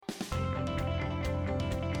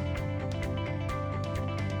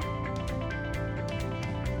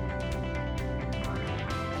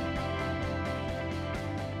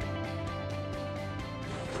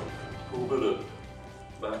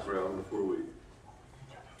background before we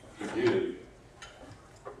begin.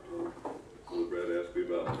 Brad asked me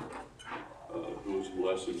about doing some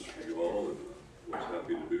lessons for you all, and I was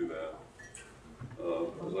happy to do that.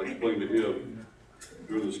 As I explained to him,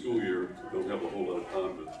 during the school year, I don't have a whole lot of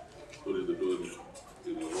time to put into doing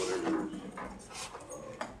whatever is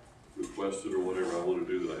requested or whatever I want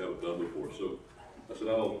to do that I haven't done before. So I said,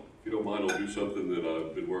 if you don't mind, I'll do something that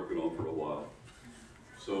I've been working on for a while.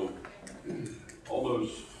 So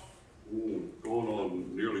almost going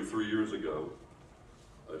on nearly 3 years ago,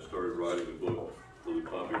 I started writing a book on the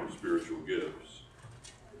topic of spiritual gifts.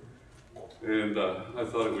 And I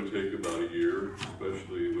thought it would take about a year,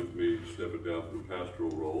 especially with me stepping down from the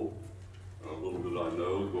pastoral role. Little did I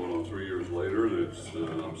know, going on 3 years later, that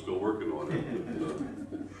I'm still working on it. But,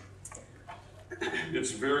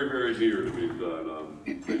 it's very, very near to being done.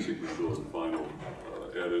 I'm basically doing final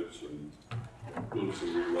edits and doing some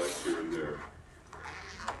rewrites here and there.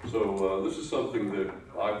 So this is something that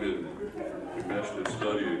I've been enmeshed in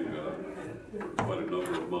studying for quite a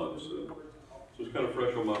number of months. So it's kind of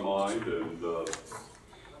fresh on my mind, and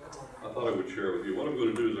I thought I would share with you. What I'm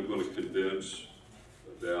going to do is I'm going to condense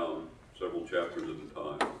down several chapters at a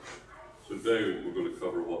time. So today we're going to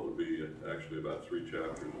cover what would be actually about 3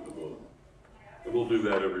 chapters in the book. And we'll do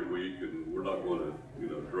that every week, and we're not going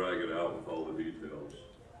to drag it out with all the details.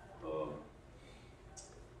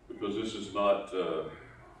 Because this is not,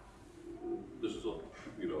 this is a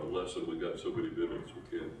lesson. We've got so many minutes,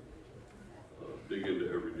 we can't dig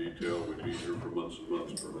into every detail. We'd be here for months and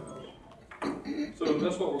months perhaps. So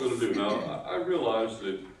that's what we're going to do. Now, I realize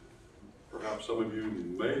that perhaps some of you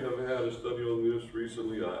may have had a study on this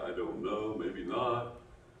recently. I don't know, maybe not.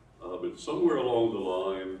 But somewhere along the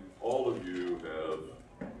line, all of you have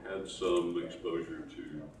had some exposure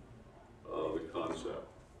to the concept.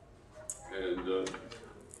 And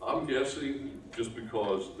I'm guessing just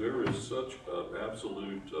because there is such an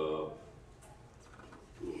absolute, I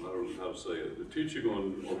don't know how to say it, the teaching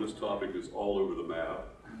on this topic is all over the map,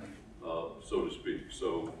 so to speak.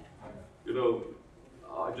 So,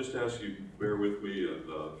 I just ask you bear with me and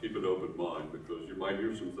keep an open mind, because you might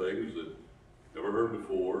hear some things that never heard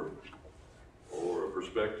before, or a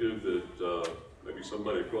perspective that maybe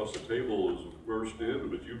somebody across the table is versed in,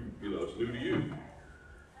 but it's new to you.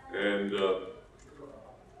 And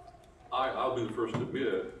I'll be the first to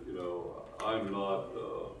admit, I'm not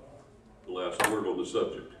the last word on the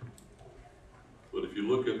subject. But if you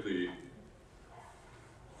look at the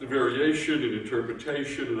variation in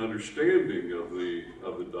interpretation and understanding of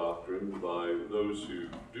the doctrine by those who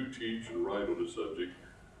do teach and write on the subject,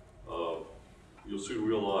 you'll soon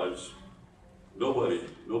realize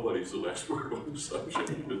nobody's the last word on the subject.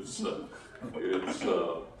 It's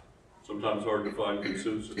sometimes hard to find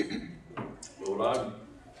consensus. But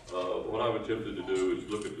what I've attempted to do is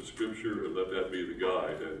look at the scripture and let that be the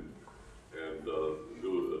guide, and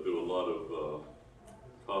do a lot of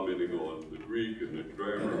commenting on the Greek and the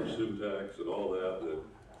grammar and syntax and all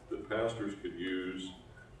that pastors could use.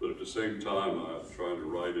 But at the same time, I'm trying to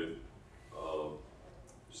write it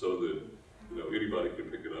so that anybody can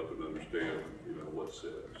pick it up and understand what's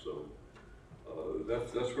said. So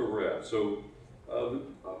that's where we're at. So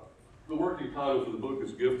the working title for the book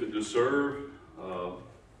is Gifted to Serve.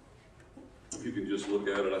 You can just look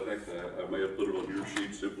at it. I think I may have put it on your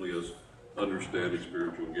sheet simply as Understanding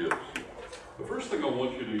Spiritual Gifts. The first thing I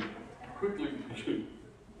want you to quickly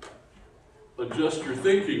adjust your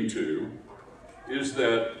thinking to is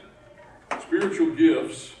that spiritual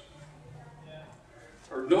gifts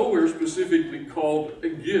are nowhere specifically called a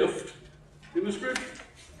gift in the scripture.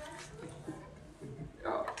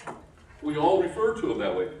 We all refer to them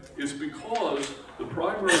that way. It's because the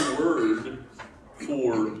primary word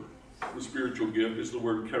for the spiritual gift is the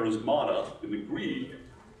word charismata in the Greek,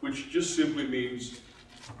 which just simply means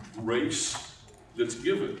grace that's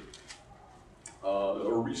given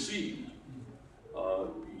or received.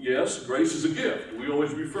 Yes, grace is a gift. We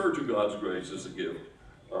always refer to God's grace as a gift.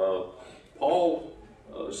 Paul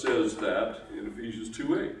says that in Ephesians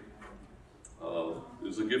 2:8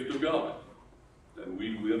 is a gift of God. And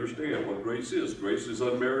we understand what grace is. Grace is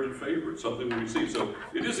unmerited favor. It's something we receive. So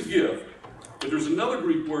it is a gift. But there's another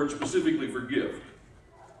Greek word specifically for gift.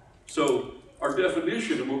 So our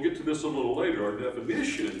definition, and we'll get to this a little later, our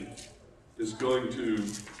definition is going to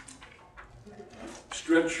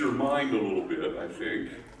stretch your mind a little bit, I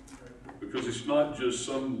think, because it's not just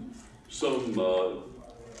some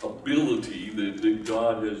ability that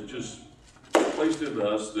God has just placed in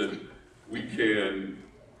us that we can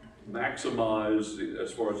maximize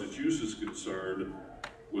as far as its use is concerned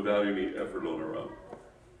without any effort on our own.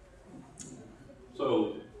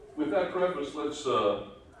 So with that preface, let's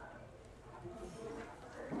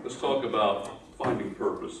let's talk about finding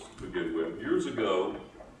purpose to begin with. Years ago,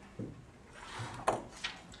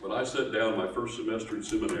 when I sat down my first semester in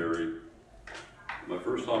seminary, my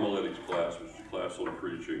first homiletics class, which was a class on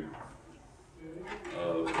preaching,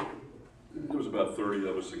 there was about 30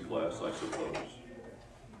 of us in class, I suppose.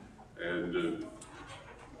 And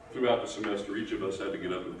throughout the semester, each of us had to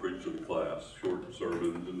get up and preach to the class, short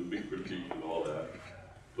sermons and big critique and all that.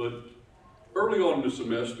 But early on in the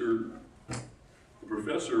semester, the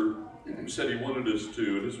professor said he wanted us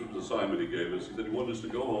to, and this was the assignment he gave us, he said he wanted us to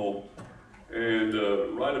go home and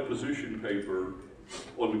write a position paper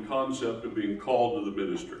on the concept of being called to the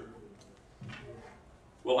ministry.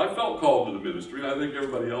 Well, I felt called to the ministry, and I think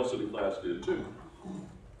everybody else in the class did too.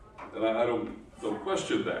 And I don't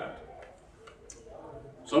question that.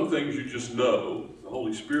 Some things you just know, the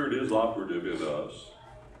Holy Spirit is operative in us,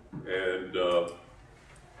 and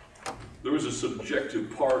there is a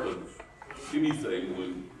subjective part of anything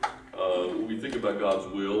when we think about God's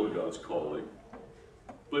will and God's calling.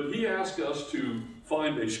 But he asked us to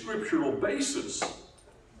find a scriptural basis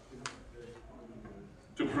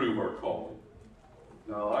to prove our calling.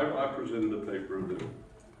 Now, I presented a paper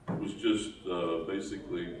that was just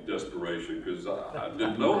basically desperation, because I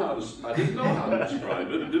didn't know how to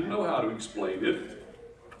describe it. I didn't know how to explain it.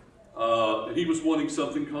 And he was wanting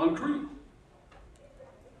something concrete.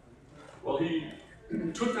 Well, he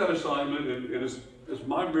took that assignment, and as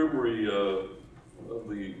my memory of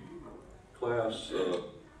the class,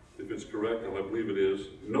 if it's correct, and I believe it is,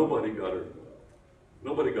 nobody got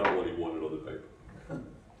what he wanted on the paper.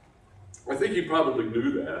 I think he probably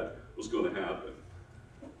knew that was going to happen.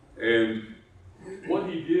 And what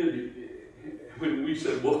he did, when we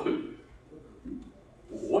said, well,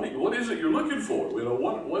 what is it you're looking for? You know,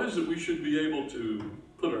 what is it we should be able to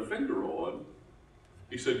put our finger on?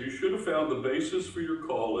 He said, you should have found the basis for your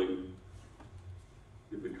calling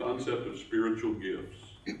in the concept of spiritual gifts.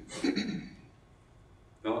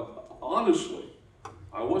 Now, honestly,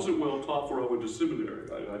 I wasn't well taught before I went to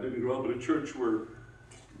seminary. I didn't grow up in a church where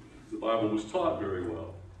the Bible was taught very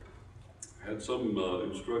well. I had some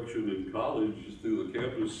instruction in college through the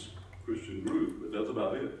campus Christian group, but that's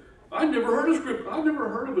about it. I never heard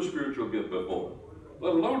of a spiritual gift before,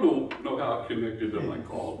 let alone know how it connected to my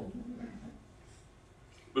calling.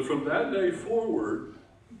 But from that day forward,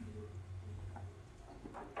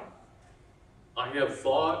 I have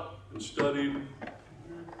thought and studied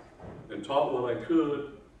and taught what I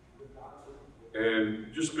could,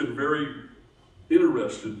 and just been very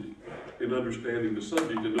interested in understanding the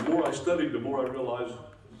subject. And the more I studied, the more I realized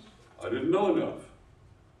I didn't know enough.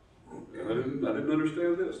 And I didn't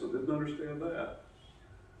understand this, I didn't understand that.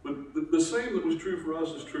 But the same that was true for us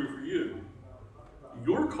is true for you.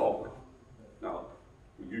 Your calling. Now,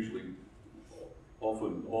 we usually,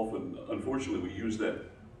 often, unfortunately, we use that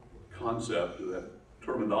concept, that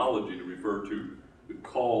terminology to refer to the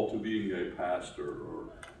call to being a pastor or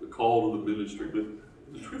the call to the ministry. But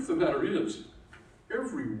the truth of the matter is,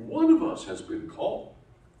 every one of us has been called,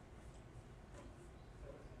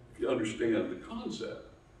 if you understand the concept.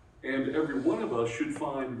 And every one of us should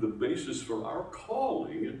find the basis for our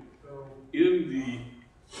calling in the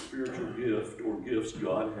spiritual gift or gifts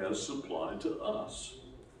God has supplied to us.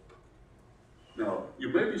 Now, you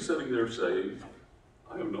may be sitting there saying,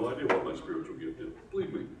 I have no idea what my spiritual gift is.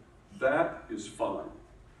 Believe me, that is fine.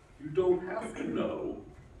 You don't have to know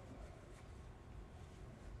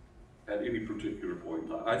at any particular point in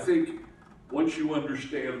time. I think once you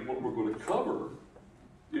understand what we're going to cover,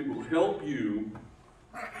 it will help you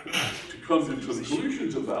to come to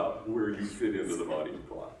conclusions about where you fit into the body of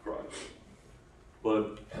Christ.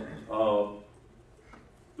 But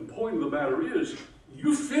the point of the matter is,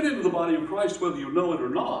 you fit into the body of Christ whether you know it or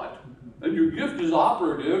not, and your gift is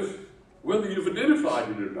operative whether you've identified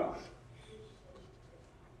it or not.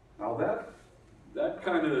 Now that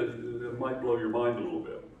kind of might blow your mind a little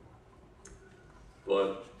bit.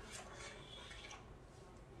 But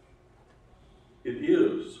it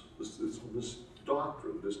is, this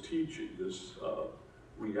doctrine, this teaching, this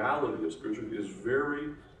reality of spirituality is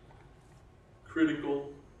very critical,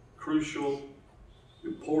 crucial,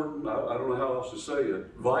 important, I don't know how else to say it,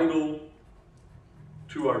 vital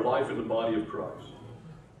to our life in the body of Christ.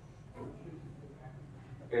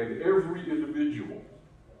 And every individual,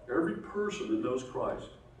 every person that knows Christ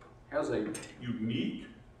has a unique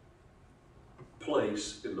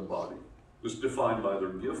place in the body. It's defined by their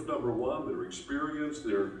gift, number one, their experience,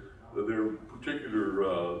 their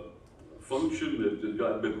particular function that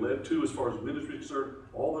God had been led to as far as ministry is concerned.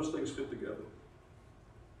 All those things fit together.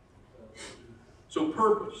 So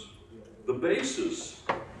purpose. The basis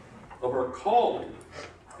of our calling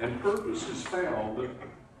and purpose is found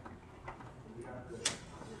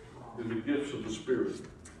in the gifts of the Spirit.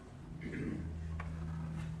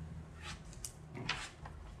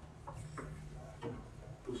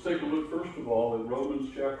 Let's take a look first of all at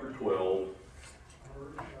Romans chapter 12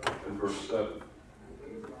 and verse 7.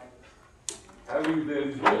 Having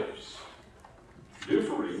then gifts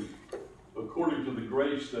differing according to the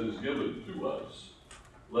grace that is given to us,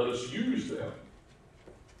 let us use them.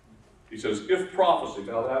 He says, if prophecy,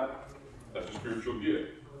 now that's a spiritual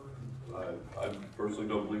gift. I personally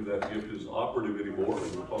don't believe that gift is operative anymore,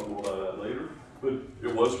 and we'll talk more about that later, but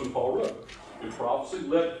it was when Paul wrote. In prophecy,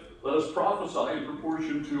 let us prophesy in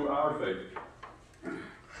proportion to our faith.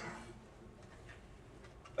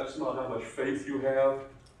 That's not how much faith you have,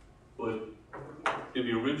 but in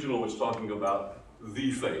the original it's talking about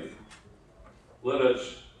the faith. Let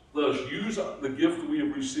us use the gift we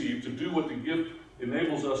have received to do what the gift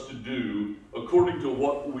enables us to do according to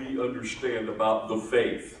what we understand about the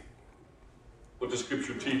faith. What the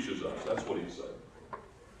Scripture teaches us. That's what he's saying.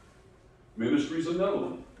 Ministry is another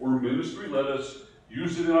one. We're ministry, let us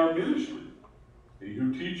use it in our ministry. He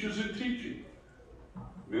who teaches in teaching.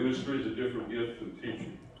 Ministry is a different gift than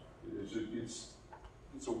teaching.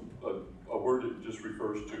 It's a word that just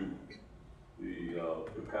refers to the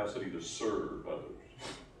capacity to serve others.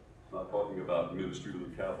 Not talking about ministry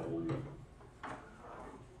with a capital E.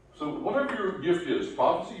 So whatever your gift is,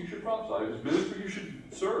 prophecy, you should prophesy. If it's ministry, you should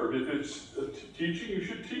serve. If it's teaching, you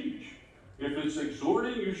should teach. If it's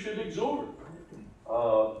exhorting, you should exhort.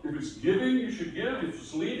 If it's giving, you should give. If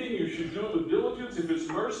it's leading, you should do it with diligence. If it's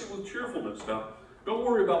mercy, with cheerfulness. Now, don't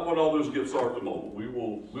worry about what all those gifts are at the moment. We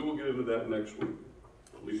will get into that next week.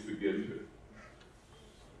 At least begin to.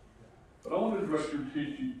 But I want to direct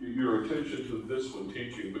your attention to this one,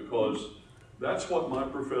 teaching, because that's what my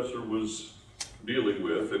professor was dealing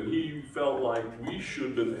with, and he felt like we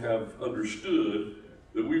should have understood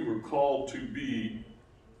that we were called to be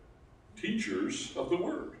teachers of the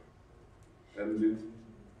Word. And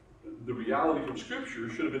the reality from Scripture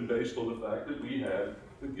should have been based on the fact that we had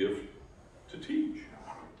the gift to teach.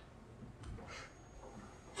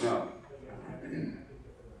 Now,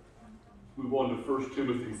 move on to 1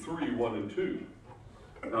 Timothy 3, 1 and 2.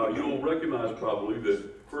 Now, you'll recognize probably that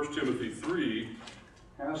 1 Timothy 3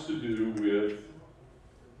 has to do with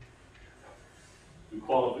the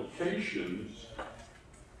qualifications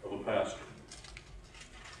of a pastor,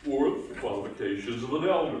 or the qualifications of an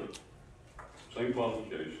elder. Same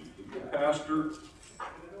qualifications. The pastor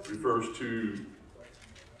refers to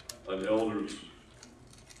an elder's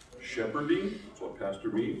shepherding. That's what pastor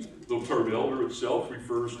means. The term elder itself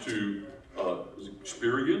refers to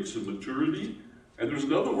experience and maturity. And there's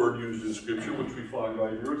another word used in Scripture, which we find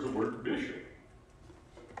right here, is the word bishop.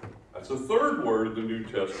 That's a third word in the New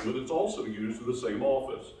Testament. It's also used in the same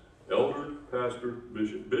office. Elder, pastor,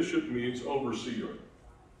 bishop. Bishop means overseer.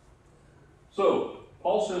 So,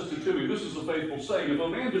 Paul says to Timothy, this is a faithful saying, if a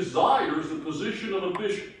man desires the position of a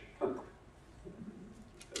bishop,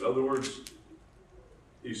 in other words,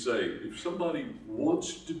 he's saying, if somebody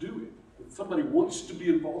wants to do it, if somebody wants to be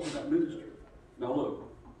involved in that ministry. Now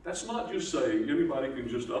look, that's not just saying anybody can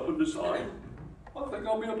just up and decide, I think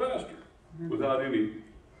I'll be a pastor, without any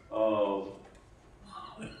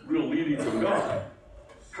real leading from God.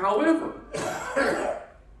 However,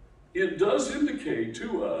 it does indicate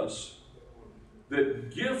to us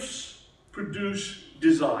that gifts produce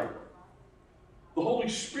desire. The Holy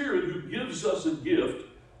Spirit, who gives us a gift,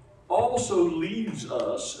 also leads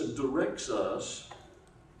us and directs us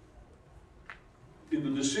in the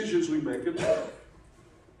decisions we make in life.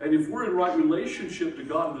 And if we're in right relationship to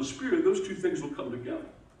God and the Spirit, those two things will come together.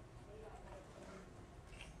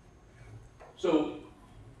 So,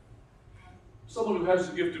 someone who has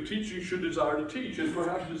the gift of teaching should desire to teach, and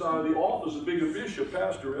perhaps desire the office of being a bishop,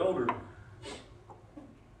 pastor, elder.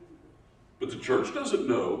 But the church doesn't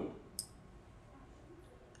know.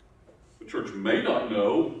 The church may not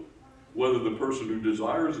know whether the person who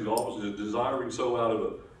desires the office is desiring so out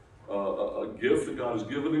of a gift that God has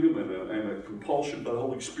given him and a compulsion by the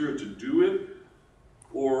Holy Spirit to do it,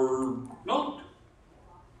 or not.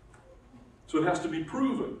 So it has to be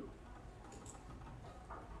proven.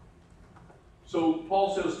 So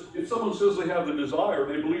Paul says, if someone says they have the desire,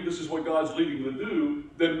 they believe this is what God's leading them to do,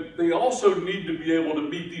 then they also need to be able to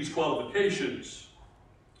meet these qualifications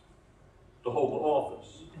to hold the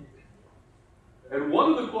office. And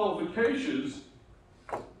one of the qualifications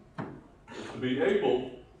is to be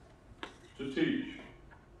able to teach.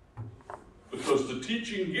 Because the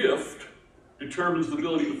teaching gift determines the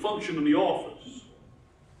ability to function in the office.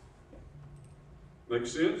 Make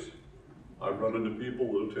sense? I've run into people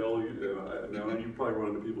who will tell you, and now you probably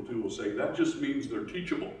run into people too, who will say, that just means they're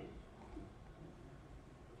teachable.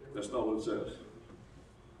 That's not what it says.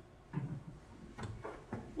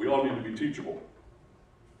 We all need to be teachable.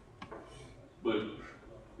 But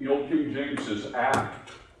the old King James says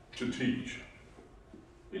apt to teach.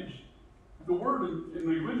 The word in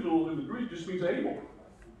the original, in the Greek, just means able.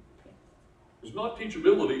 It's not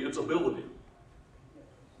teachability, it's ability.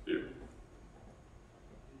 Here.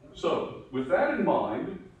 So, with that in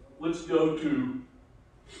mind, let's go to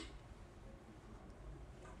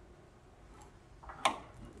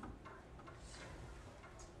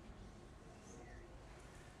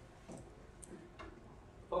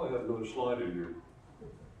I have another slide in here.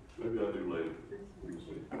 Maybe I do later. We can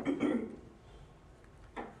see.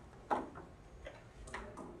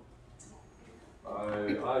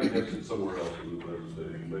 I guess it's somewhere else in the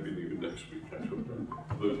presentation, maybe even next week.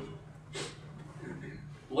 But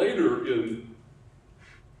later in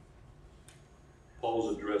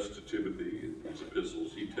Paul's address to Timothy in his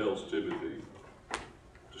epistles, he tells Timothy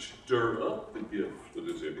to stir up the gift that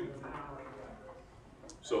is in him.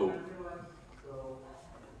 So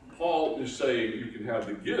Paul is saying you can have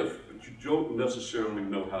the gift, but you don't necessarily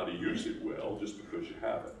know how to use it well just because you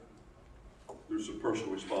have it. There's a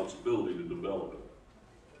personal responsibility to develop it.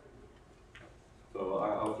 So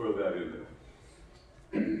I'll throw that in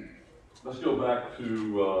there. Let's go back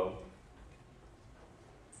to,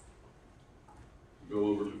 go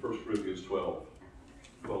over to 1 Corinthians 12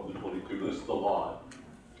 to 22. This is a lot,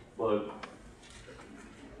 but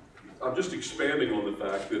I'm just expanding on the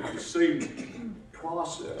fact that the same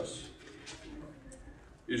process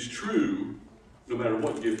is true no matter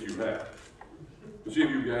what gift you have. See if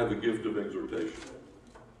you have the gift of exhortation,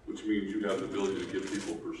 which means you have the ability to give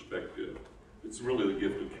people perspective. It's really the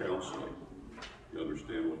gift of counseling. You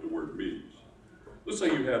understand what the word means. Let's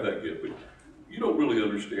say you have that gift, but you don't really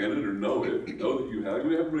understand it or know it. You know that you have it.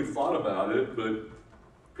 You haven't really thought about it, but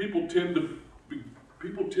people tend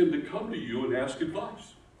to come to you and ask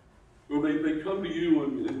advice. Or they come to you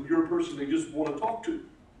and you're a person they just want to talk to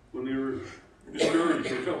when they're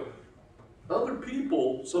discouraged or so. Other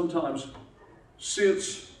people sometimes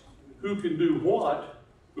sense who can do what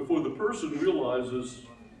before the person realizes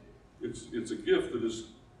it's a gift that is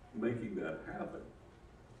making that happen.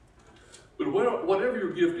 But whatever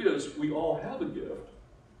your gift is, we all have a gift.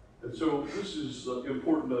 And so this is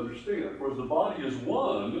important to understand. For the body is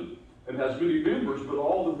one and has many members, but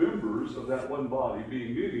all the members of that one body,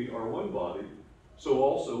 being many, are one body, so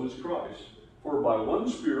also is Christ. For by one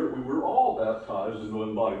Spirit we were all baptized in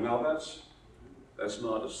one body. Now that's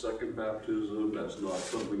not a second baptism. That's not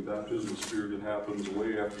something, baptism of the Spirit that happens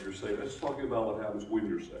way after you're saved. That's talking about what happens when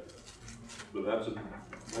you're saved. But that's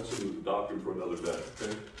a doctrine for another day,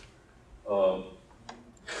 okay?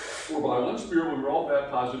 For by one Spirit we were all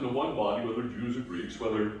baptized into one body, whether Jews or Greeks,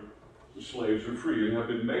 whether the slaves are free, and have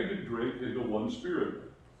been made to drink into one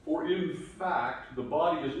Spirit. For in fact, the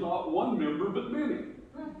body is not one member, but many.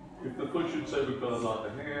 If the foot should say, because I'm not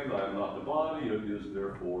the hand, I am not the body, it is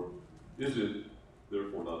therefore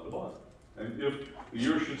not the body. And if the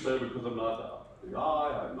ear should say, because I'm not the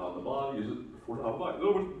eye, I am not the body, is it therefore not the body? In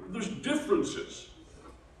other words, there's differences.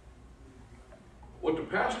 What the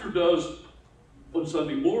pastor does on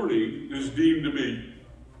Sunday morning is deemed to be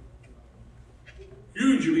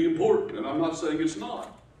hugely important, and I'm not saying it's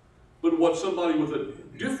not. But what somebody with a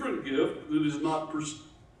different gift that is not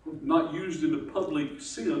used in the public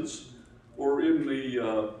sense or in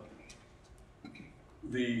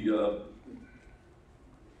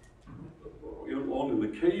on an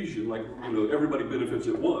occasion, like everybody benefits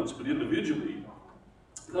at once, but individually,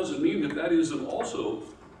 doesn't mean that isn't also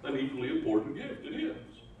an equally important gift. It is.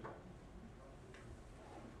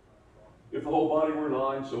 If the whole body were an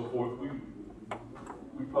eye and so forth,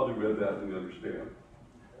 we probably read that and understand.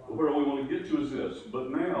 But where we want to get to is this. But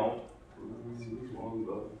now,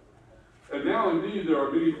 and now indeed there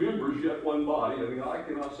are many members, yet one body. And the eye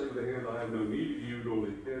cannot say to the hand, I have no need of you, nor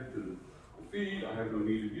the head to the feet, I have no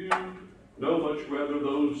need of you. No, much rather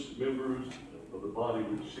those members of the body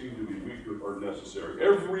which seem to be weaker are necessary.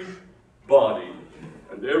 Every body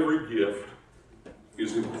and every gift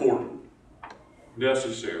is important,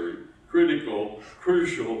 necessary, critical,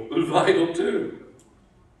 crucial, and vital too.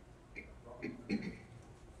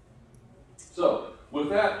 So, with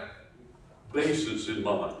that basis in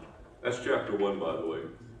mind, that's chapter 1, by the way.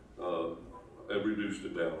 I've reduced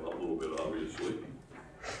it down a little bit, obviously.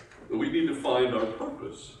 But we need to find our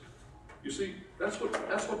purpose. You see, that's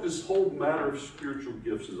what this whole matter of spiritual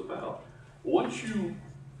gifts is about. Once you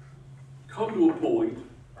come to a point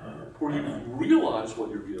where you realize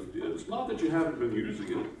what your gift is, not that you haven't been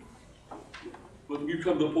using it, but you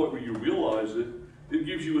come to the point where you realize it, it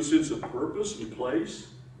gives you a sense of purpose and place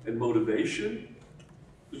and motivation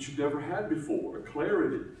that you've never had before, a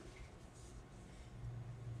clarity.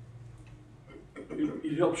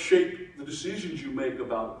 It helps shape the decisions you make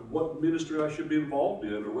about what ministry I should be involved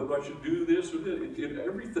in, or whether I should do this or that.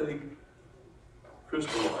 Everything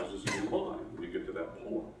crystallizes in your mind when you get to that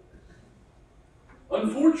point.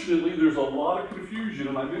 Unfortunately, there's a lot of confusion,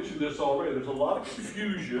 and I mentioned this already. There's a lot of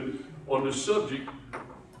confusion on the subject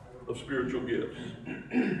of spiritual gifts.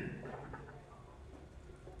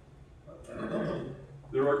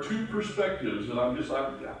 There are two perspectives, and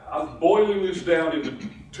I'm boiling this down into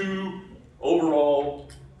two overall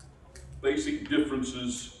basic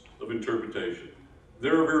differences of interpretation.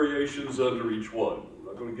 There are variations under each one. I'm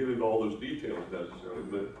not going to get into all those details necessarily,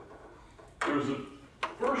 but there's a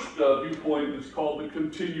first viewpoint that's called the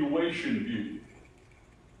continuation view,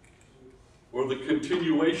 or the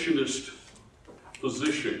continuationist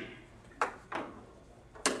position.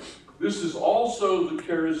 This is also the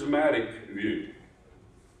charismatic view.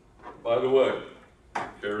 By the way,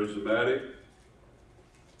 charismatic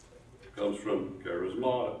comes from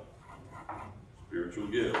charismata, spiritual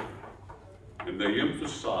gift. And they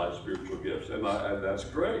emphasize spiritual gifts, and that's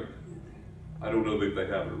great. I don't know that they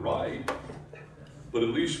have it right, but at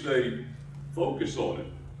least they focus on it,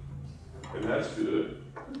 and that's good.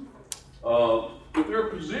 But their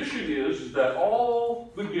position is that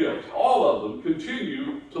all the gifts, all of them,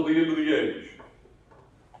 continue till the end of the age.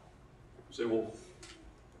 You say, well,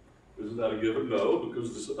 isn't that a given? No,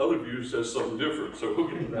 because this other view says something different, so we'll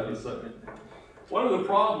get to that in a second. What are the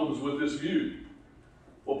problems with this view?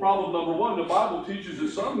 Well, problem number one, the Bible teaches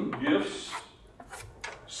that some gifts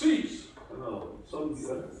cease.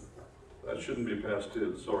 That shouldn't be past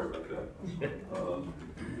tense, sorry about that.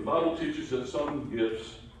 The Bible teaches that some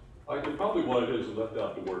gifts, probably what it is, I left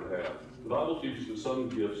out the word have. The Bible teaches that some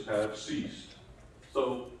gifts have ceased.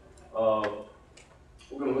 So,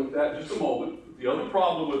 we're going to look at that in just a moment. The other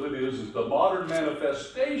problem with it is the modern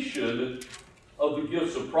manifestation of the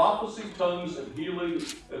gifts of prophecy, tongues, and healing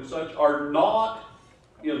and such are not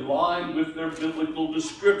in line with their biblical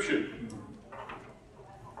description.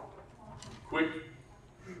 Quick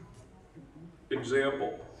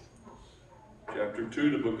example. Chapter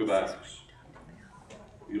 2, the book of Acts.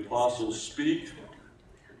 The apostles speak.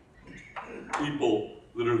 People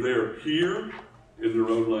that are there hear in their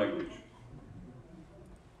own language.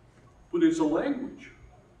 But it's a language.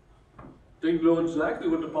 They know exactly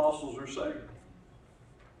what the apostles are saying.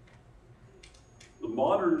 The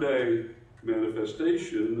modern day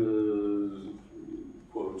manifestation,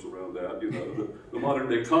 quotes around that, the modern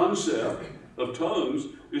day concept of tongues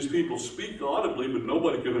is people speak audibly, but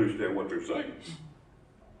nobody can understand what they're saying.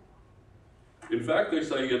 In fact, they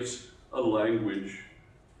say it's a language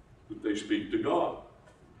that they speak to God.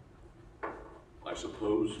 I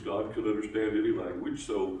suppose God could understand any language,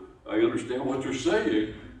 so I understand what you're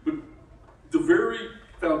saying, but the very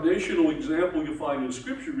foundational example you find in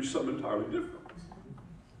Scripture is something entirely different.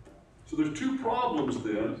 So there's two problems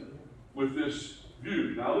then with this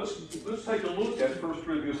view. Now let's take a look at 1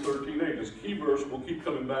 Corinthians 13:8. This key verse, we'll keep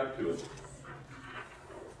coming back to it.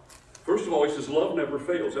 First of all, he says, love never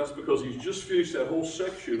fails. That's because he's just finished that whole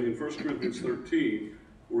section in 1 Corinthians 13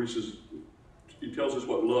 where he says, he tells us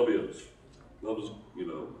what love is. Love is,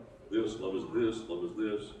 this, love is this, love is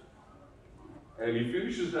this. And he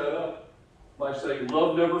finishes that up by saying,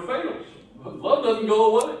 love never fails. Love doesn't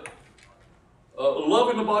go away. Love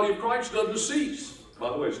in the body of Christ doesn't cease. By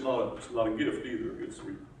the way, it's not a gift either. It's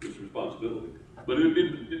responsibility. But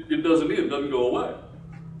it doesn't end, doesn't go away.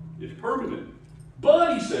 It's permanent.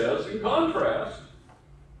 But, he says, in contrast,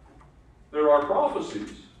 there are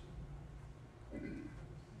prophecies.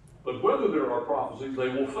 But whether there are prophecies, they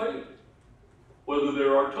will fade. Whether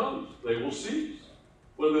there are tongues, they will cease.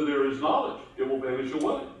 Whether there is knowledge, it will vanish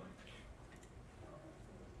away.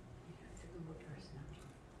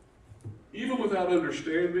 Even without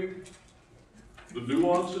understanding the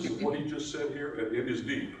nuances of what he just said here, and it is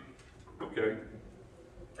deep, okay?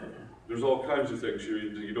 There's all kinds of things here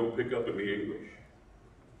you don't pick up in the English.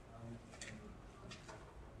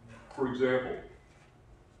 For example,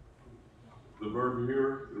 the verb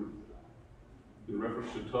here, in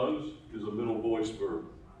reference to tongues, is a middle voice verb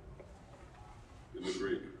in the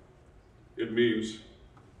Greek. It means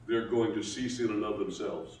they're going to cease in and of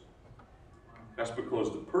themselves. That's because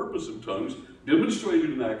the purpose of tongues,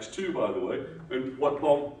 demonstrated in Acts 2, by the way, and what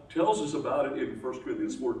Paul tells us about it in 1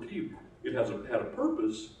 Corinthians 14, it had a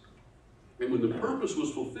purpose, and when the purpose was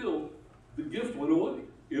fulfilled, the gift went away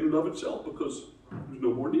in and of itself because there's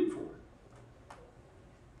no more need for it.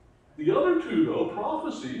 The other two, though,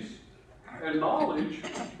 prophecies and knowledge,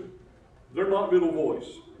 they're not middle voice.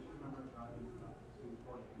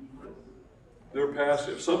 they're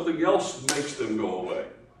passive. Something else makes them go away.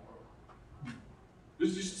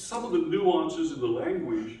 There's just some of the nuances in the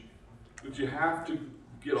language that you have to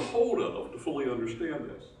get a hold of to fully understand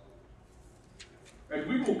this. And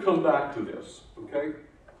we will come back to this, okay?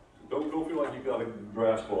 Don't feel like you got to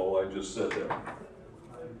grasp all I just said there.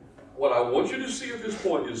 What I want you to see at this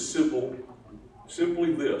point is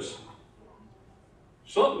simply this.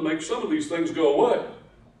 Something makes some of these things go away.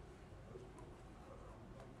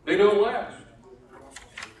 They don't last.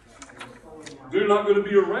 They're not going to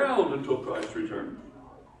be around until Christ returns.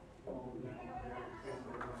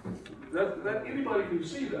 That anybody can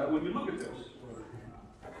see that when you look at this.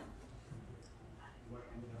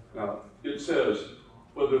 Now, it says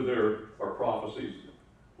whether there are prophecies,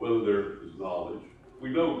 whether there is knowledge. We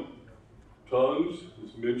know tongues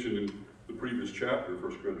is mentioned in the previous chapter,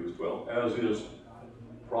 1 Corinthians 12, as is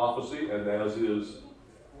prophecy, and as is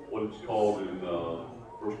what it's called in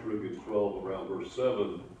 1 Corinthians 12, around verse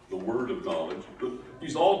 7, the word of knowledge. But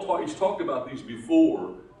he's talked about these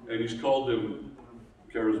before, and he's called them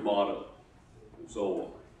charismata, and so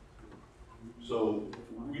on. So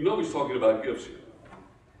we know he's talking about gifts here.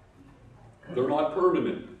 They're not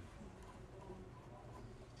permanent.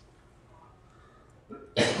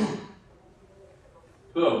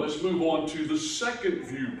 So let's move on to the second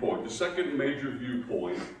viewpoint, the second major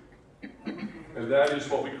viewpoint, and that is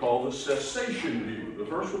what we call the cessation view. The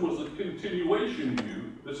first one was the continuation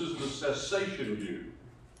view. This is the cessation view.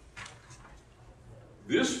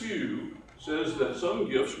 This view says that some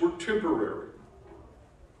gifts were temporary.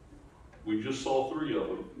 We just saw 3 of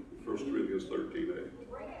them in 1 Corinthians 13:8.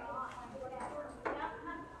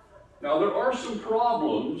 Now, there are some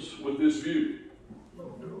problems with this view.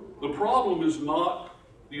 The problem is not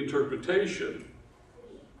the interpretation.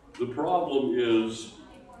 The problem is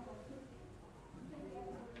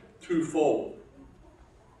twofold.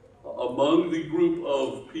 Among the group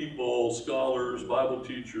of people, scholars, Bible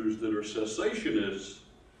teachers that are cessationists,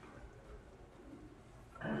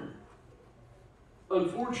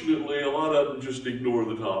 unfortunately, a lot of them just ignore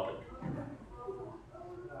the topic.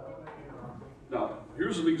 Now,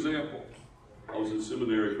 here's an example. I was in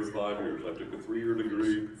seminary for 5 years. I took a 3-year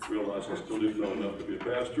degree, realized I still didn't know enough to be a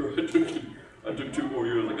pastor. I took 2 more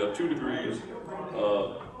years, I got 2 degrees.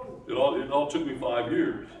 It all took me 5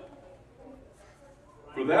 years.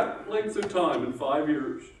 For that length of time, in 5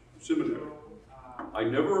 years, seminary, I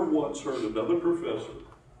never once heard another professor,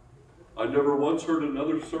 I never once heard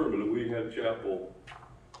another sermon, and we had chapel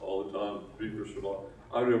all the time, speakers for long.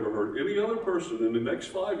 I never heard any other person in the next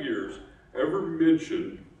 5 years ever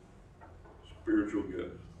mention spiritual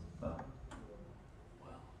gifts.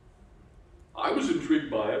 I was intrigued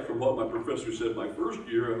by it from what my professor said my first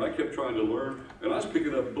year, and I kept trying to learn, and I was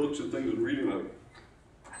picking up books and things and reading them.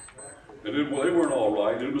 And they weren't all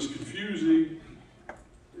right. It was confusing.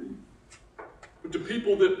 But the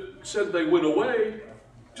people that said they went away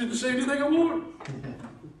didn't say anything about it.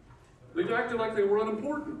 They acted like they were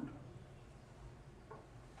unimportant.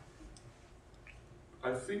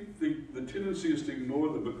 I think the tendency is to ignore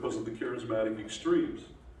them because of the charismatic extremes.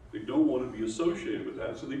 They don't want to be associated with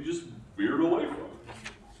that, so they just veered away from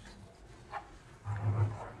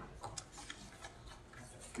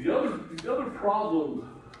it. The other problem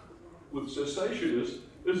with cessationists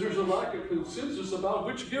is there's a lack of consensus about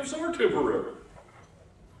which gifts are temporary.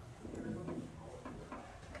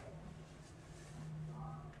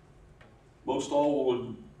 Most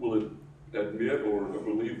all will admit or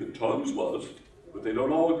believe that tongues was, but they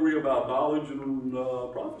don't all agree about knowledge and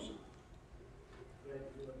prophecy,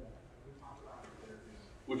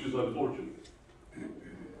 which is unfortunate.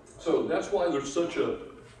 So that's why there's such an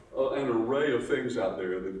array of things out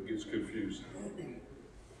there that gets confusing.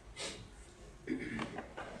 I'm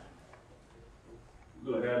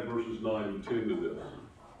going to add verses 9 and 10 to this.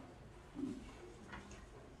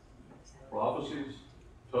 Prophecies,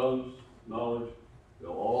 tongues, knowledge,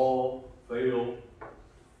 they'll all fail.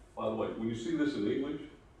 By the way, when you see this in English,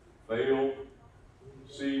 fail,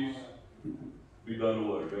 cease, be done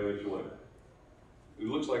away, vanish away. It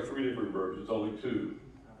looks like 3 different verbs, it's only 2.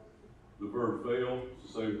 The verb fail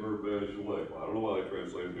is the same verb vanish away. Well, I don't know why they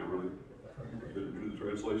translated it really. Didn't do the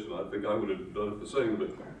translation. I think I would have done it the same,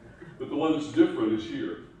 but the one that's different is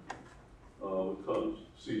here. With tongues,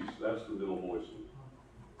 cease, that's the middle voice.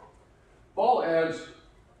 Paul adds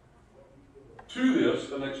to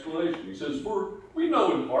this an explanation. He says, for we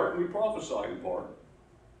know in part and we prophesy in part.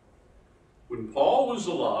 When Paul was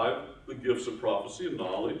alive, the gifts of prophecy and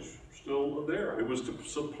knowledge were still there. It was to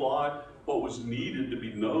supply what was needed to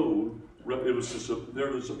be known. It was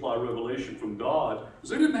there to supply revelation from God,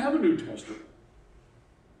 because they didn't have a New Testament.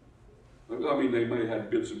 I mean, they may have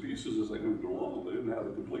bits and pieces as they moved along. They didn't have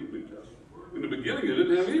a complete New Testament. In the beginning, they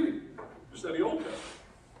didn't have any. Just had the Old Testament.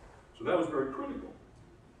 So that was very critical.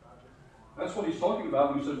 That's what he's talking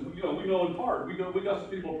about when he says, we know in part. We got some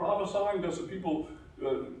people prophesying, got some people,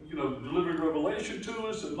 delivering revelation to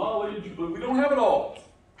us and knowledge, but we don't have it all.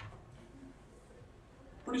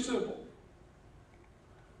 Pretty simple.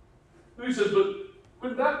 And he says, but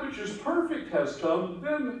when that which is perfect has come,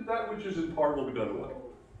 then that which is in part will be done away.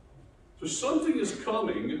 So something is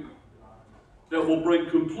coming that will bring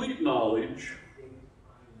complete knowledge.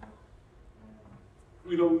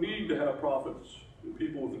 We don't need to have prophets and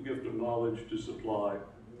people with the gift of knowledge to supply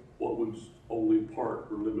what was only part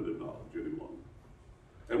or limited knowledge any longer.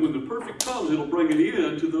 And when the perfect comes, it'll bring an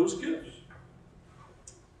end to those gifts.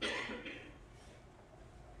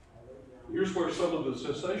 Here's where some of the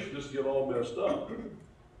cessationists get all messed up.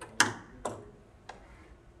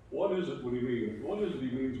 What is it when he means? What is it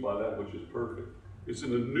he means by that which is perfect? It's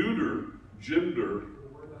in a neuter gender,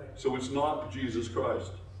 so it's not Jesus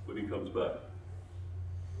Christ when he comes back.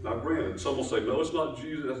 Now granted, some will say, no, it's not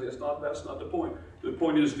Jesus, that's not the point. The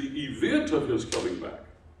point is the event of his coming back.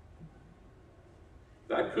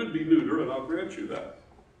 That could be neuter, and I'll grant you that.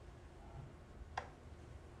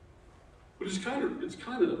 But it's kind of,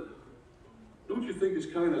 don't you think it's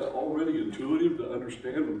kind of already intuitive to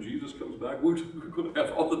understand when Jesus comes back, we're going to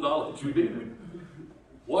have all the knowledge we need?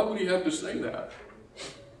 Why would he have to say that?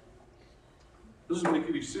 Doesn't make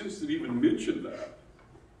any sense to even mention that,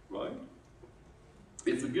 right?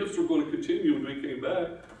 If the gifts were going to continue when he came back,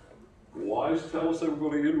 why tell us they were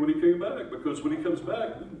going to end when he came back? Because when he comes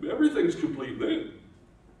back, everything's complete then.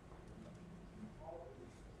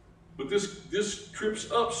 But this trips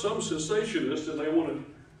up some cessationists, and they want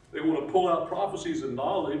to pull out prophecies and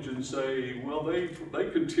knowledge and say, well, they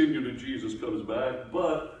continue till Jesus comes back,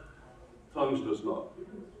 but tongues does not.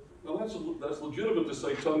 Now that's legitimate to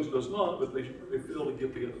say tongues does not, but they fail to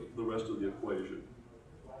get the rest of the equation.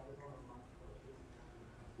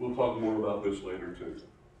 We'll talk more about this later too.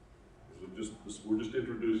 We're just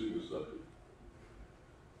introducing the subject.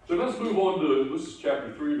 So let's move on to, this is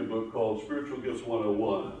chapter 3 of the book called Spiritual Gifts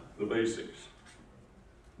 101, the basics.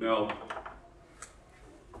 Now,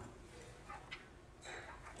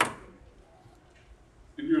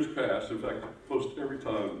 in years past, in fact, most every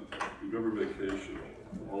time we've ever vacationed,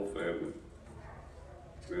 the whole family,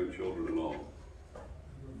 grandchildren and all,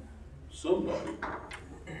 somebody,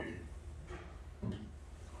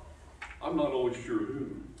 I'm not always sure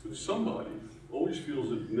who, but somebody always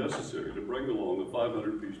feels it necessary to bring along a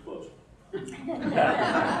 500-piece puzzle.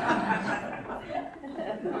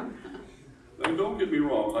 Now, don't get me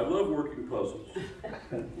wrong, I love working puzzles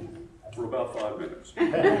for about 5 minutes.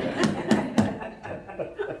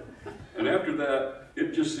 And after that,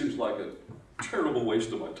 it just seems like a terrible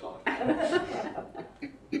waste of my time.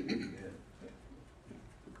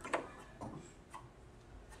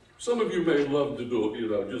 Some of you may love to do it,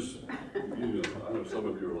 I know some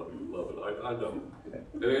of you love it. I don't.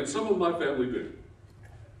 And some of my family do.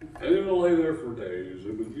 And it'll lay there for days.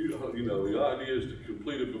 And the idea is to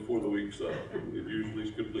complete it before the week's up. It usually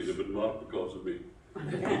is completed, but not because of me.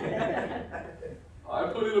 I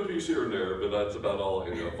put in a piece here and there, but that's about all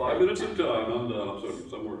I have. 5 minutes at a time, I'm done. I'm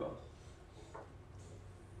somewhere done.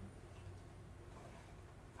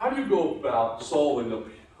 How do you go about solving a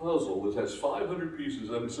puzzle that has 500 pieces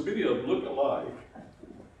and so many of them look alike?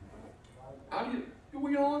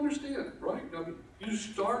 We all understand, right? I mean, you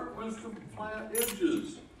start with the flat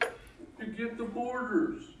edges, you get the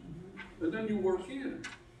borders, and then you work in,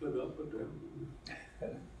 and up and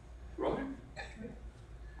down, right?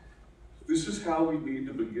 This is how we need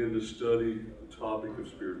to begin to study the topic of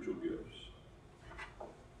spiritual gifts.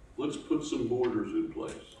 Let's put some borders in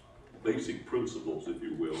place, basic principles, if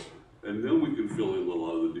you will, and then we can fill in a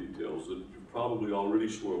lot of the details that you're probably already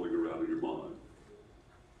swirling around in your mind.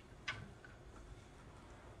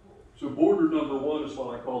 So border number 1 is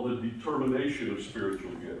what I call the determination of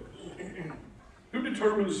spiritual gifts. Who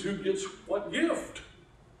determines who gets what gift?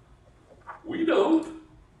 We don't.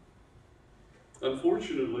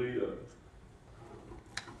 Unfortunately,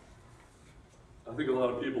 I think a lot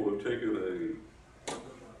of people have taken a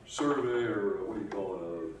survey, or what do you call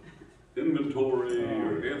it, inventory,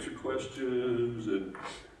 or answer questions,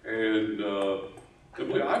 and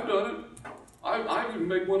believe I've done it. I even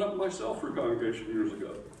made one up myself for a congregation years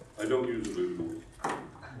ago. I don't use it anymore.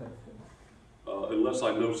 Unless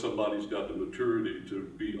I know somebody's got the maturity to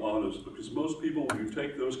be honest, because most people, when you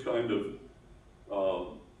take those kind of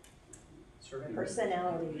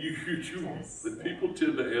personality tests, the people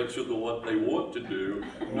tend to answer what they want to do,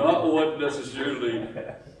 not what necessarily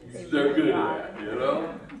they're good at,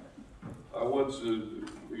 once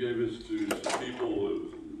gave this to some people.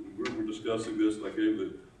 We were discussing this, and I gave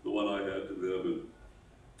the one I had to them.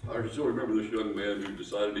 And I still remember this young man who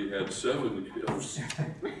decided he had 7 gifts.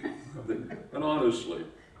 And honestly,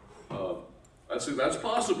 I said, that's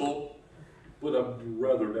possible, but I'd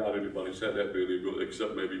rather doubt anybody's had that many,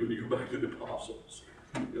 except maybe when you go back to the apostles.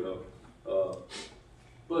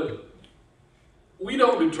 But we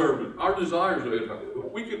don't determine our desires.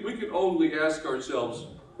 We can only ask ourselves,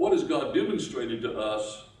 what has God demonstrated to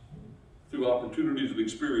us through opportunities and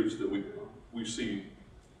experience that we see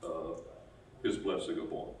His blessing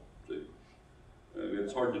upon. See? And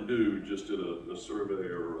it's hard to do just in a survey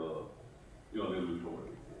or an inventory.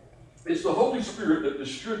 It's the Holy Spirit that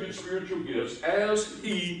distributes spiritual gifts as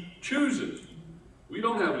He chooses. We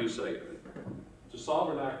don't have any say in it. It's a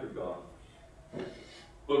sovereign act of God.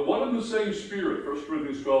 But one and the same Spirit, 1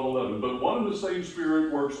 Corinthians 12:11, but one and the same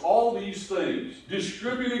Spirit works all these things,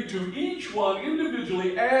 distributing to each one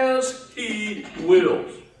individually as He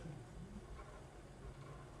wills.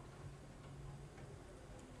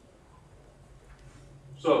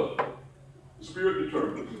 So, the Spirit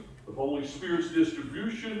determines. The Holy Spirit's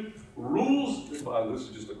distribution rules, this is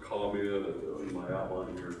just a comment in my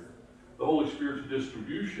outline here. The Holy Spirit's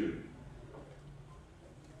distribution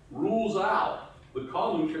rules out the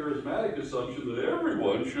common charismatic assumption that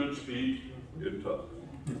everyone should speak in tongues.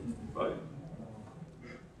 Right?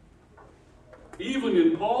 Even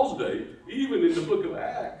in Paul's day, even in the book of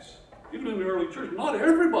Acts, even in the early church, not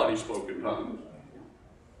everybody spoke in tongues.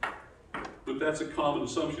 But that's a common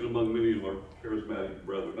assumption among many of our charismatic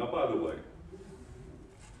brethren. Now, by the way,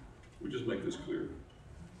 we just make this clear.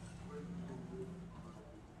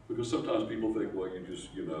 Because sometimes people think, well, you just,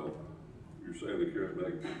 you're saying the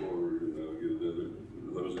charismatic people or,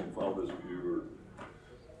 those who follow this view or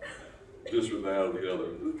this or that or the other.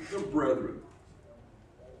 They're brethren.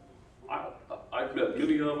 I've met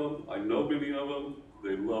many of them. I know many of them.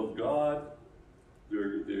 They love God.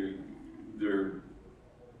 They're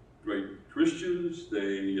great Christians.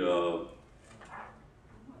 They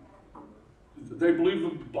believe the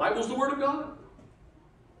Bible's the Word of God.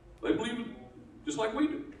 They believe it just like we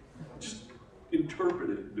do. Just interpret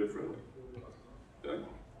it differently. Okay?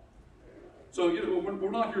 So,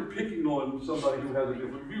 we're not here picking on somebody who has a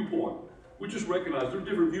different viewpoint. We just recognize there are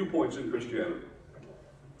different viewpoints in Christianity.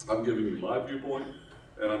 I'm giving you my viewpoint,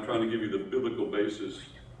 and I'm trying to give you the biblical basis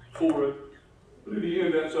for it. But in the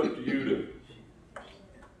end, that's up to you to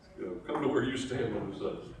come to where you stand on this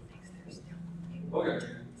subject. Okay.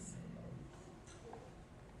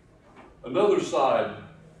 Another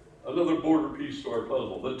border piece to our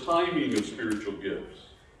puzzle, the timing of spiritual gifts.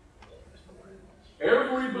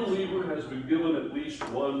 Every believer has been given at least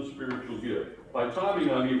one spiritual gift. By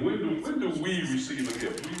timing, I mean, when do we receive a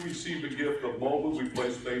gift? We receive a gift the moment we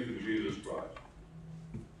place faith in Jesus Christ.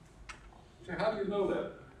 So how do you know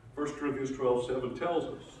that? 1 Corinthians 12:7 tells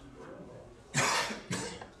us.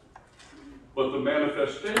 But the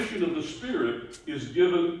manifestation of the Spirit is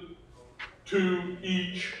given to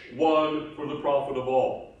each one for the profit of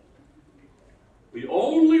all. The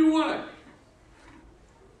only way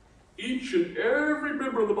each and every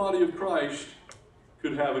member of the body of Christ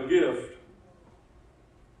could have a gift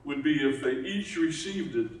would be if they each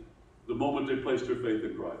received it the moment they placed their faith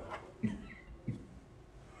in Christ.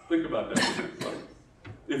 Think about that. Right?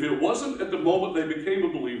 If it wasn't at the moment they became a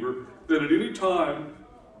believer, then at any time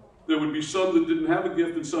there would be some that didn't have a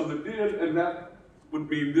gift and some that did, and that would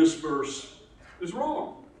mean this verse is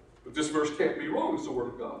wrong. But this verse can't be wrong. It's the Word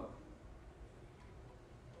of God.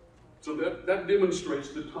 So that demonstrates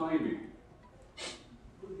the timing.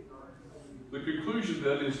 The conclusion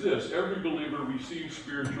then is this: every believer receives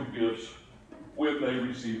spiritual gifts when they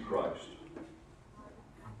receive Christ.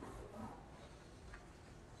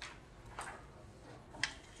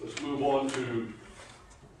 Let's move on to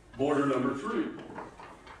border number 3,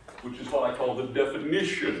 which is what I call the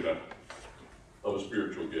definition of a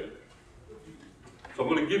spiritual gift. So I'm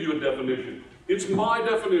going to give you a definition. It's my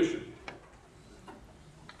definition.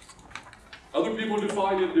 Other people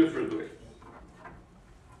define it differently.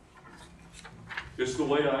 It's the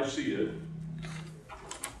way I see it.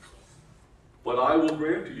 But I will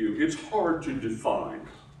grant to you, it's hard to define.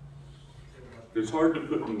 It's hard to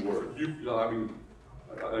put in words.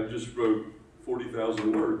 I just wrote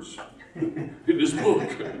 40,000 words in this book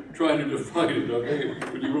trying to define it, okay?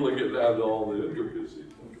 When you really get down to all the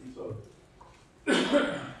intricacies. So,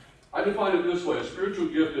 I define it this way: a spiritual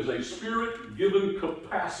gift is a spirit-given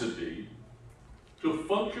capacity to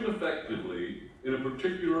function effectively in a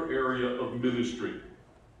particular area of ministry.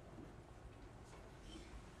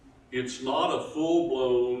 It's not a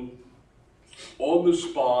full-blown On the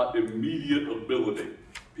spot, immediate ability.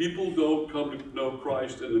 People don't come to know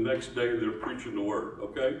Christ and the next day they're preaching the word,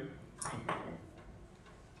 okay?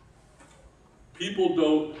 People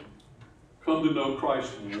don't come to know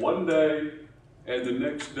Christ one day and the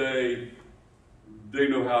next day they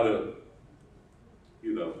know how to,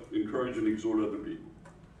 encourage and exhort other people.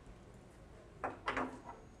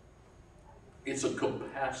 It's a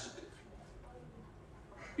capacity.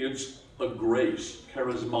 It's a grace.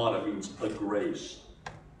 Charismata means a grace.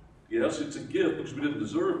 Yes, it's a gift because we didn't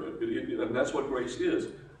deserve it, and that's what grace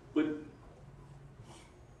is. But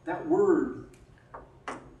that word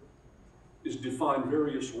is defined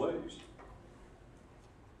various ways.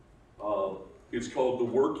 It's called the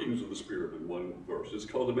workings of the Spirit in one verse. It's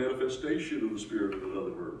called the manifestation of the Spirit in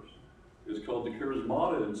another verse. It's called the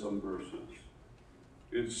charismata in some verses.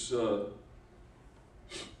 It's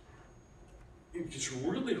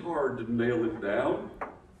really hard to nail it down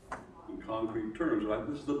in concrete terms.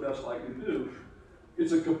 This is the best I can do.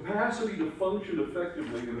 It's a capacity to function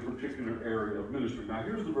effectively in a particular area of ministry. Now,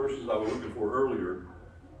 here's the verses I was looking for earlier.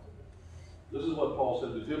 This is what Paul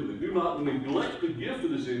said to Timothy. Do not neglect the gift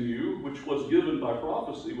that is in you, which was given by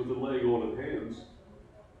prophecy with the laying on of hands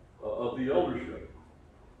of the eldership.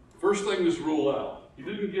 First thing is rule out.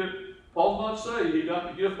 Paul's not saying he got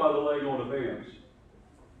the gift by the laying on of hands.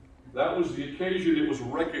 That was the occasion it was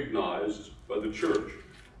recognized by the church.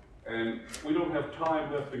 And we don't have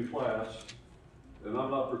time left in class, and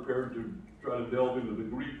I'm not prepared to try to delve into the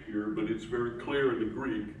Greek here, but it's very clear in the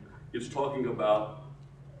Greek. It's talking about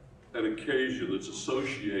an occasion that's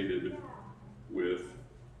associated with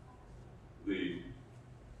the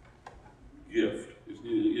gift.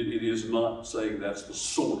 It is not saying that's the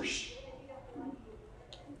source.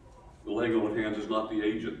 The laying on of hands is not the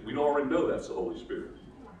agent. We already know that's the Holy Spirit.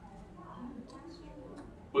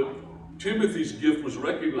 But Timothy's gift was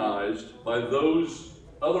recognized by those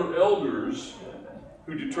other elders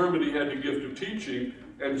who determined he had the gift of teaching,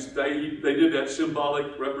 and they did that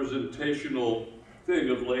symbolic representational thing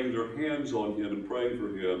of laying their hands on him and praying for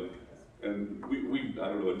him. And we I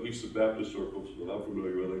don't know, in Eastern Baptist circles that I'm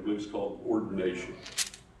familiar with, I believe it's called ordination.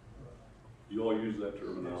 You all use that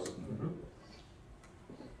terminology.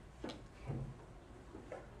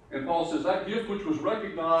 And Paul says, that gift which was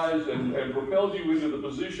recognized and propelled you into the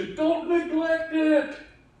position, don't neglect it.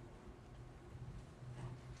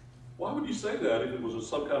 Why would you say that if it was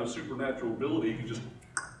some kind of supernatural ability?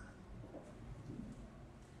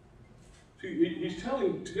 He's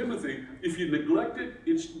telling Timothy, if you neglect it,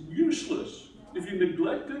 it's useless. If you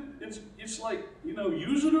neglect it, it's like,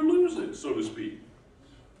 use it or lose it, so to speak.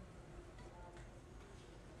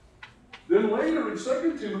 Then later in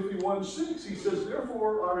 2 Timothy 1:6, he says,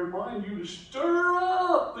 therefore I remind you to stir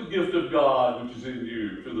up the gift of God which is in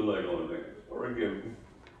you to the laying on of hands. Or again,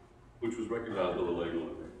 which was recognized by the laying on of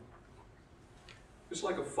hands. It's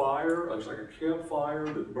like a fire, it's like a campfire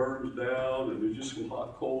that burns down and there's just some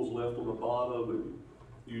hot coals left on the bottom,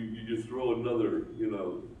 and you just throw another,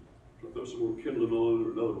 throw some more kindling on it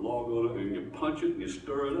or another log on it, and you punch it and you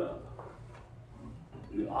stir it up.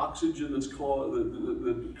 The oxygen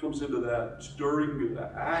that comes into that stirring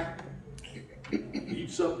act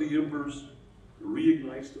heats up the embers,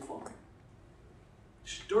 reignites the fire.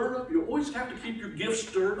 Stir up. You always have to keep your gift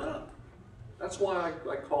stirred up. That's why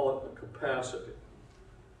I call it a capacity.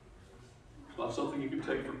 It's not something you can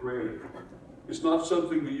take for granted. It's not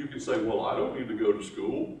something that you can say, well, I don't need to go to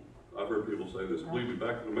school. I've heard people say this. Believe me,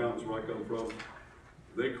 back in the mountains where I come from,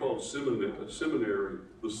 they called seminary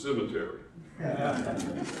the cemetery.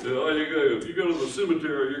 If you go to the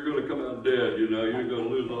cemetery, you're going to come out dead. You're going to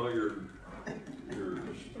lose all your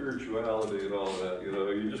spirituality and all that.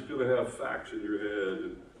 You're just going to have facts in your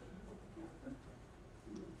head.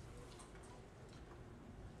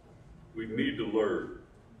 We need to learn,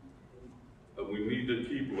 and we need to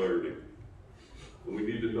keep learning, and we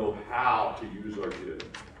need to know how to use our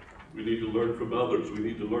gift. We need to learn from others. We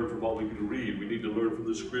need to learn from what we can read. We need to learn from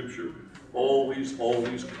the Scripture. Always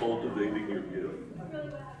cultivating your gift.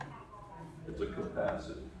 It's a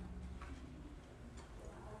capacity.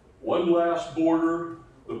 One last border,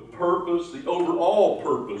 the overall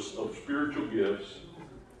purpose of spiritual gifts.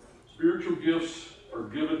 Spiritual gifts are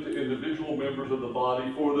given to individual members of the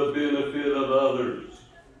body for the benefit of others.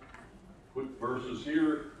 Quick verses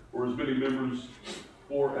here, or as many members,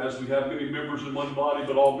 or as we have many members in one body,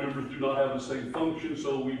 but all members do not have the same function,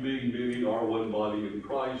 so we being many are one body in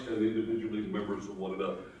Christ and individually members of one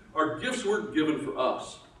another. Our gifts weren't given for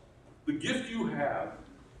us. The gift you have,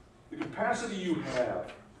 the capacity you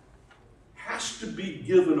have, has to be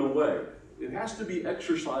given away. It has to be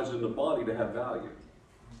exercised in the body to have value.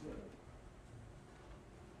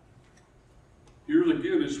 Here's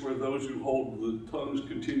again is where those who hold the tongues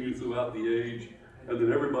continue throughout the age, and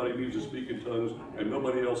then everybody needs to speak in tongues, and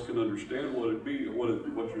nobody else can understand what it means,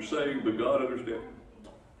 what you're saying, but God understands.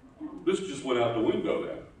 This just went out the window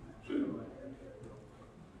then, see?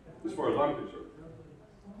 As far as I'm concerned.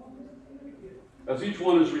 As each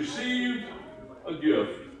one has received a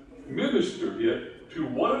gift, minister it to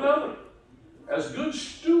one another as good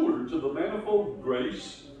stewards of the manifold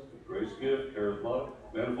grace gift, charismatic,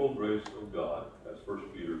 manifold grace of God. That's 1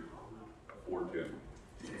 Peter 4:10.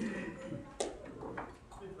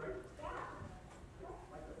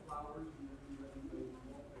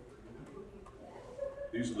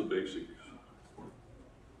 These are the basics.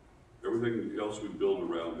 Everything else we build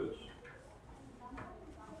around this.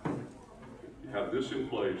 You have this in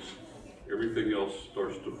place, everything else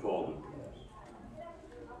starts to fall into place.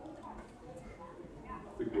 I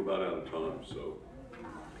think we're about out of time, so.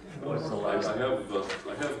 I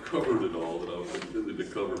have covered it all that I was intended to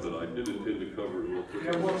cover, but I did intend to cover it a little bit. You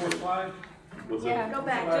have one more slide? What's Yeah, that? go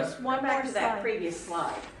back, just one back to that previous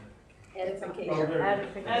slide. Edification.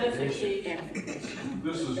 Edification.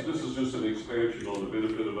 This is just an expansion on the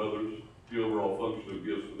benefit of others. The overall function of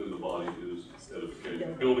gifts within the body is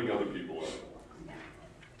edification, building other people up.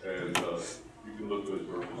 And you can look those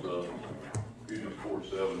verses up. Ephesians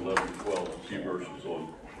 4:7, 11, 12, and see verses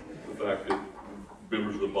on the fact that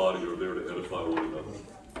members of the body are there to edify one another.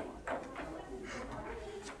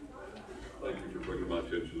 Thank you for bringing my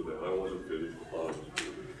attention to that. I wasn't finished. I thought I was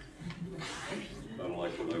finished. Kind of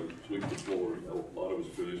like when I sweep the floor, I thought I was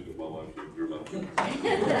finished, but my wife said, "You're not finished."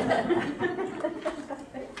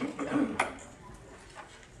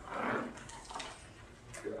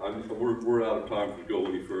 We're out of time to go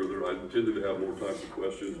any further. I intended to have more time for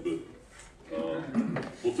questions, but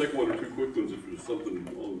we'll take one or two quick ones if there's something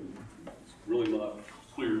really not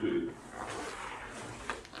clear to you.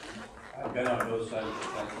 I've been on both sides of the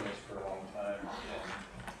fence for a long time,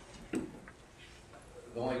 and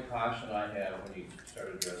the only caution I have when you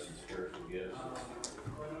start addressing spiritual gifts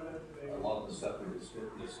is a lot of the stuff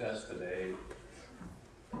we discussed today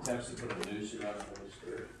attempts to put a noose around the Holy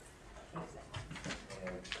Spirit.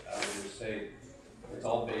 And I would just say it's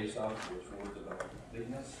all based off of those words about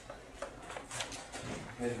completeness.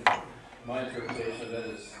 And my interpretation of that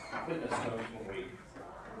is completeness comes when we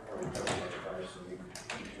are recovered by Christ and we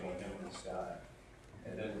keep joining Him in the sky.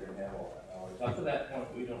 And then we're going to have all that knowledge. Up to that point,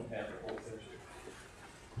 we don't have the whole picture.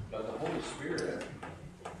 But the Holy Spirit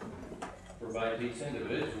provides each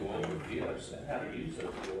individual with gifts and how to use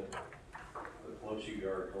those gifts the closer you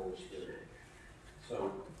are to the Holy Spirit.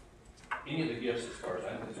 So, any of the gifts, as far as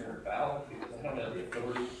I'm concerned, are valid because I don't have the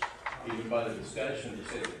authority, even by the discussion, to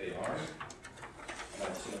say that they aren't. And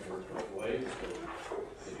I've seen it work both ways. But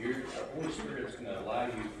the Holy Spirit is going to allow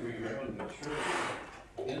you, through your own maturity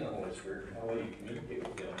in the Holy Spirit, and how well you communicate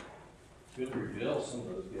with Him, to reveal some of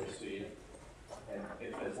those gifts to you.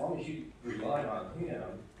 And as long as you rely on Him,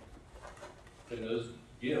 then those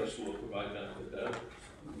gifts will provide benefit to others.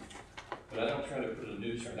 But I don't try to put a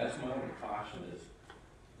noose on. That's my only caution is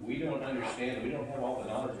we don't understand, we don't have all the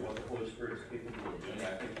knowledge of what the Holy Spirit is capable of doing.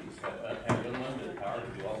 I think He's got unlimited power to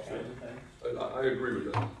do all kinds of things. I agree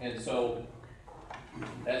with that. And so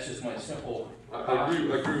that's just my simple I agree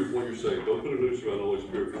with what you're saying. Don't put a noose around the Holy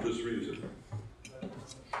Spirit for this reason.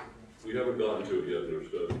 We haven't gotten to it yet in our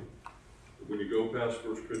study. When you go past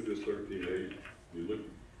 1 Corinthians 13:8, you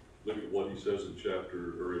look at what he says in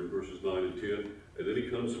verses 9 and 10, and then he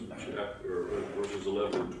comes in verses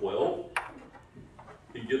 11 and 12.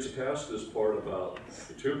 He gets past this part about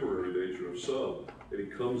the temporary nature of some, and he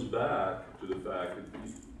comes back to the fact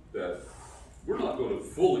that we're not going to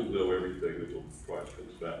fully know everything until Christ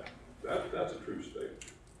comes back. That's a true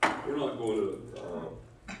statement. We're not going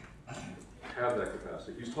to have that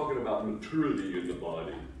capacity. He's talking about maturity in the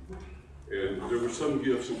body. And there were some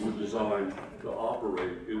gifts that were designed to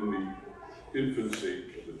operate in the infancy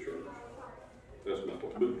of the church. That's my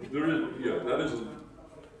point. But there is,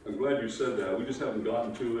 I'm glad you said that. We just haven't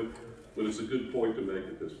gotten to it, but it's a good point to make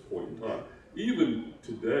at this point in time. Even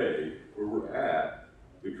today, where we're at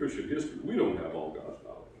in Christian history, we don't have all God's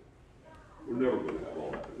knowledge. We're never going to have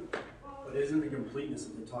all that. But isn't the completeness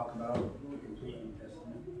that they talk about the complete New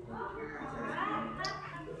Testament?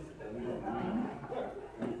 That we don't need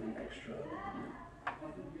anything extra.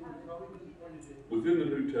 Within the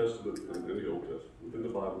New Testament and in the Old Testament, within the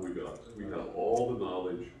Bible we have all the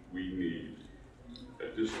knowledge we need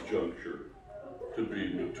at this juncture to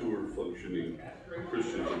be mature, functioning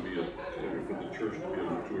Christians and for the church to be a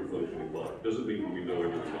mature, functioning body. Doesn't mean we know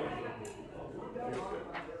everything about it.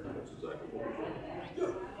 That's exactly what we're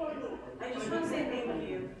saying. I just want to say thank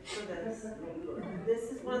you for this. This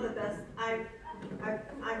is one of the best.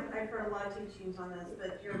 I've heard a lot of teachings on this,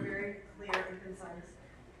 but you're very clear and concise.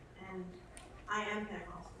 And I am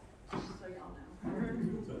Pentecostal, just so y'all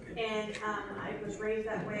know. It's okay. And I was raised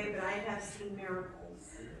that way, but I have seen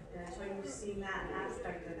miracles. And so you've seen that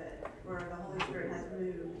aspect of it, where the Holy Spirit has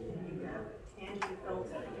moved and you have tangibly felt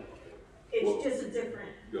it. It's just a different,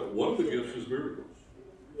 Yeah, one of the gifts is miracles.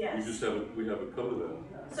 yes. We haven't come to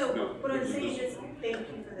that. So No, what I'm this is saying just- is, thank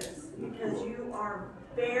you for this, because you are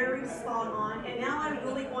very spot on, and now I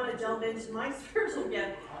really want to delve into my spiritual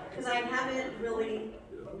gift, because I haven't really,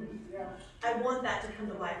 I want that to come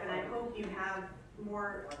to life, and I hope you have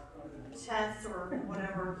more tests or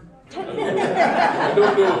whatever. I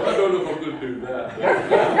don't know if I'm gonna do that.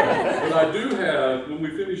 But I do have, when we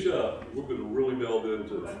finish up, we're gonna really delve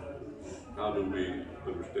into how do we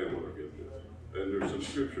understand what our gift is. And there's some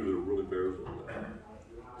scripture that really bears on that.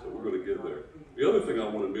 So we're gonna get there. The other thing I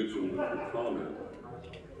wanna mention with your comment,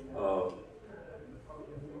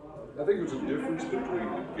 I think there's a difference between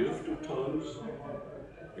the gift of tongues,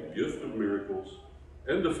 the gift of miracles,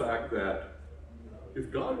 and the fact that if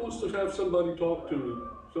God wants to have somebody talk to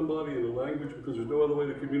somebody in a language because there's no other way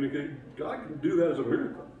to communicate, God can do that as a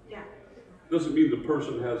miracle. Yeah. Doesn't mean the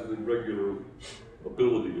person has the regular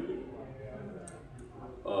ability to do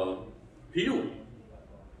it. Healing.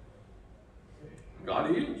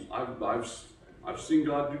 God heals. I've seen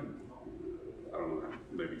God do, I don't know,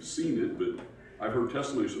 maybe seen it, but I've heard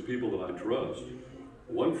testimonies of people that I trust.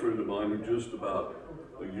 One friend of mine who just about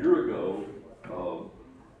a year ago,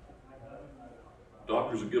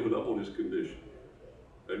 doctors had given up on his condition.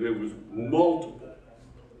 And there was multiple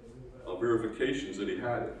verifications that he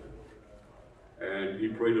had it. And he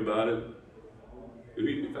prayed about it. And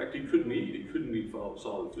in fact, he couldn't eat. He couldn't eat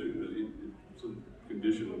solid food. It's a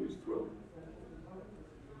condition in his throat.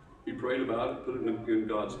 He prayed about it, put it in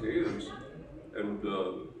God's hands, and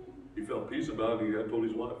he felt peace about it. He had told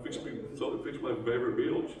his wife, fix my favorite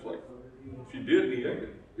meal. She's like, she did, and he ate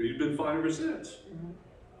it. And he's been fine ever since.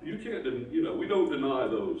 You can't, we don't deny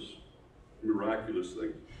those miraculous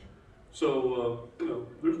things. So,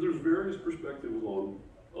 there's various perspectives on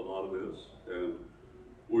a lot of this, and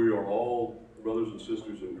we are all brothers and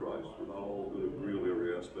sisters in Christ. We're not all going to agree on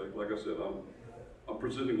every aspect. Like I said, I'm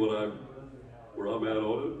presenting where I'm at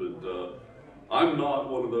on it, but I'm not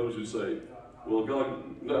one of those who say, well, God,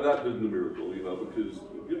 that isn't a miracle, because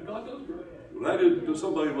God does miracles.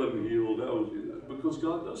 Somebody wasn't healed, that was because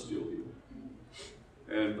God does still heal.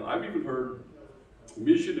 And I've even heard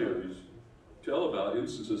missionaries tell about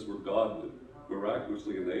instances where God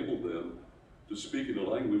miraculously enabled them to speak in a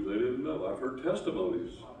language they didn't know. I've heard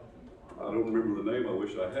testimonies. I don't remember the name, I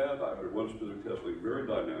wish I had. I've heard one specific testimony, very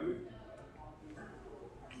dynamic.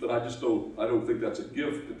 But I don't think that's a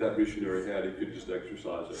gift that missionary had. He could just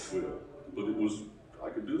exercise at will. But I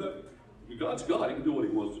could do that. God's God, he can do what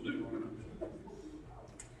he wants to do.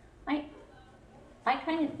 I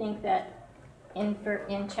kind of think that in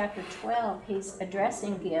chapter 12, he's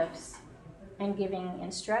addressing gifts and giving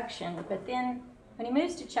instruction, but then when he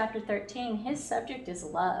moves to chapter 13, his subject is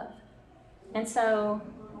love. And so,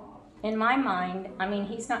 in my mind,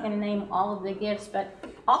 he's not going to name all of the gifts, but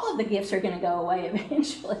all of the gifts are going to go away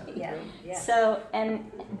eventually. Yeah. So,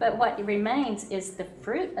 but what remains is the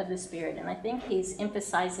fruit of the Spirit, and I think he's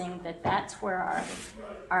emphasizing that that's where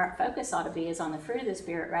our focus ought to be, is on the fruit of the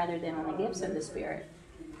Spirit rather than on the gifts of the Spirit.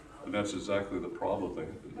 And that's exactly the problem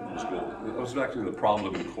that was actually the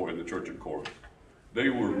problem in the church of Corinth. They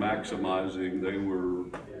were maximizing, they were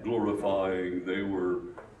glorifying, they were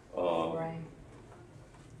all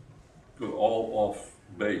off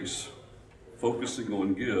base, focusing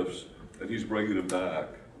on gifts, and he's bringing them back.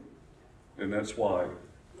 And that's why,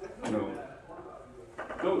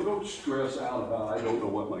 don't stress out about, I don't know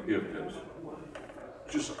what my gift is.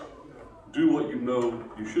 Just do what you know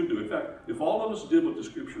you should do. In fact, if all of us did what the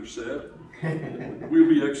scripture said, we'd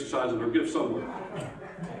be exercising our gift somewhere.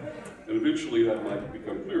 And eventually that might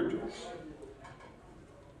become clear to us.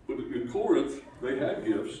 But in Corinth, they had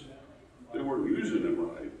gifts, they weren't using them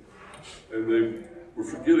right. And they were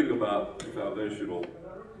forgetting about the foundational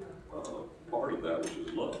part of that, which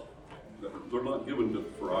is love. They're not given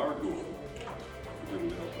for our glory. They're given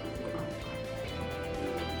to help others.